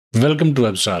Welcome to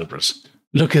Web Solvers.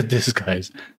 Look at this, guys.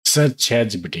 Search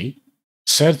ChatGPT,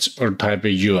 search or type a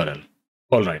URL.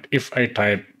 All right, if I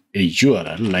type a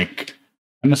URL like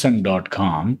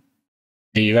msn.com,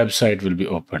 the website will be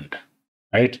opened,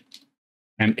 right?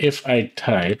 And if I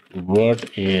type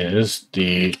what is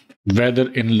the weather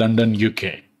in London,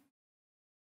 UK,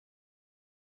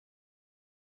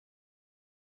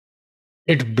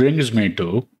 it brings me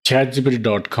to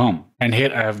ChatGPT.com. And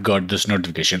here I have got this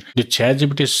notification. The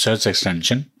ChatGPT search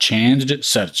extension changed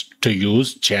search to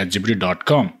use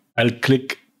ChatGPT.com. I'll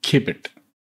click keep it.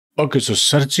 Okay, so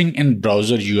searching in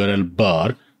browser URL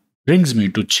bar brings me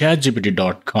to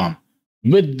ChatGPT.com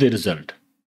with the result.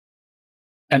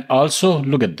 And also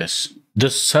look at this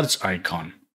search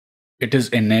icon. It is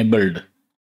enabled.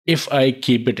 If I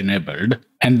keep it enabled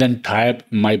and then type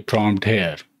my prompt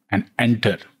here and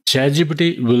enter,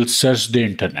 ChatGPT will search the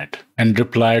internet and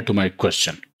reply to my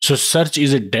question. So search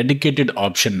is a dedicated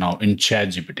option now in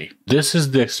ChatGPT. This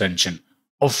is the extension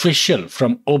official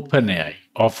from OpenAI,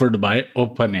 offered by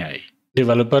OpenAI,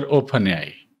 developer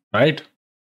OpenAI, right?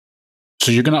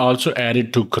 So you can also add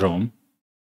it to Chrome.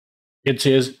 It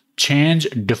says change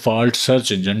default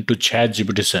search engine to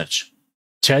ChatGPT Search.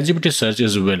 ChatGPT Search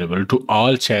is available to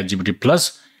all ChatGPT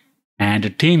Plus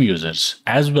and Team users,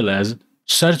 as well as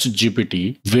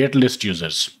SearchGPT waitlist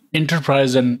users.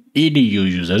 Enterprise and Edu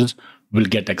users will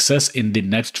get access in the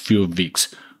next few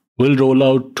weeks. Will roll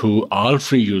out to all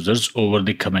free users over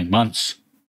the coming months.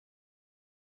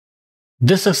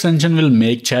 This extension will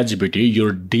make ChatGPT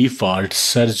your default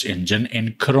search engine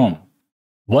in Chrome.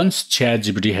 Once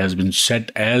ChatGPT has been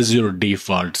set as your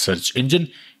default search engine,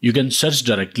 you can search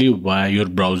directly via your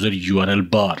browser URL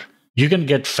bar. You can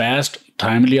get fast,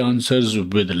 timely answers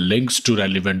with links to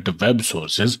relevant web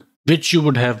sources, which you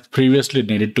would have previously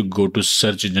needed to go to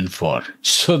search engine for.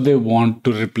 So they want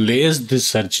to replace the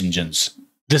search engines.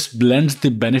 This blends the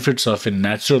benefits of a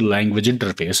natural language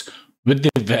interface with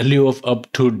the value of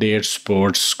up-to-date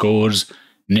sports scores,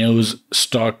 news,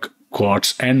 stock,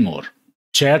 quotes, and more.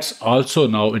 Chats also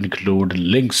now include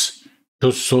links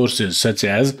to sources such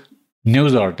as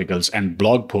news articles and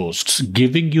blog posts,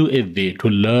 giving you a way to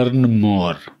learn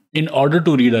more. In order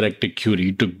to redirect a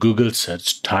query to Google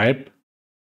search, type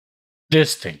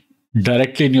this thing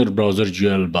directly in your browser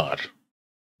URL bar.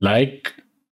 Like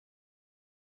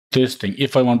this thing.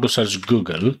 If I want to search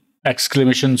Google,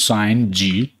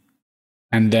 !G,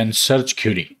 and then search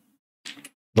query.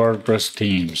 WordPress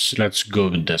themes. Let's go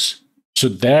with this. So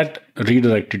that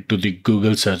redirected to the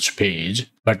Google search page.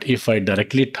 But if I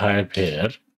directly type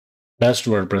here, best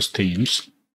WordPress themes,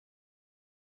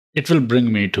 it will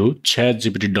bring me to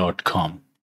ChatGPT.com.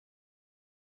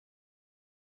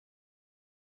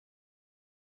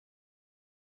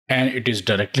 And it is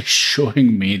directly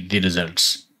showing me the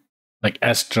results. Like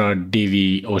Astra,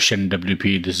 DV, Ocean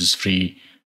WP, this is free.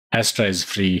 Astra is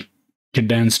free.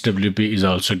 Cadence WP is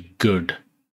also good.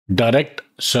 Direct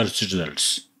search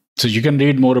results. So you can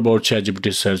read more about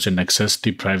ChatGPT Search and access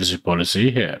the privacy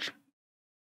policy here.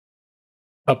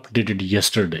 Updated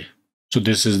yesterday. So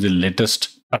this is the latest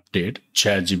update,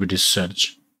 ChatGPT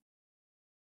Search.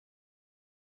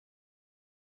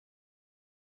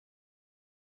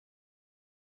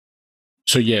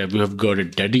 So yeah, we have got a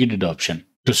dedicated option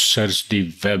to search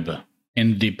the web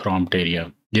in the prompt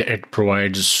area. Yeah, it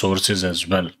provides sources as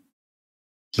well.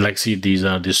 Like, see, these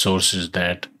are the sources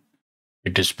that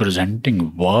it is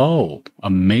presenting. Wow,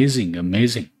 amazing,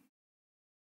 amazing.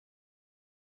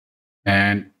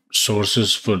 And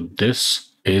sources for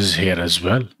this is here as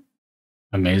well.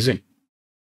 Amazing.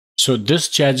 So this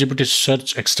ChatGPT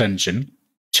search extension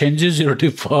changes your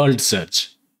default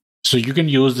search. So you can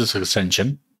use this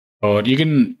extension, or you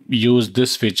can use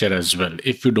this feature as well.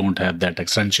 If you don't have that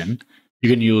extension, you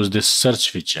can use this search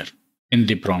feature in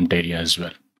the prompt area as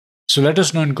well. So let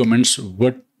us know in comments,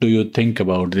 what do you think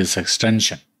about this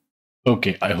extension?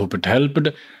 Okay, I hope it helped.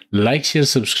 Like, share,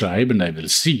 subscribe, and I will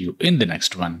see you in the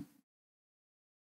next one.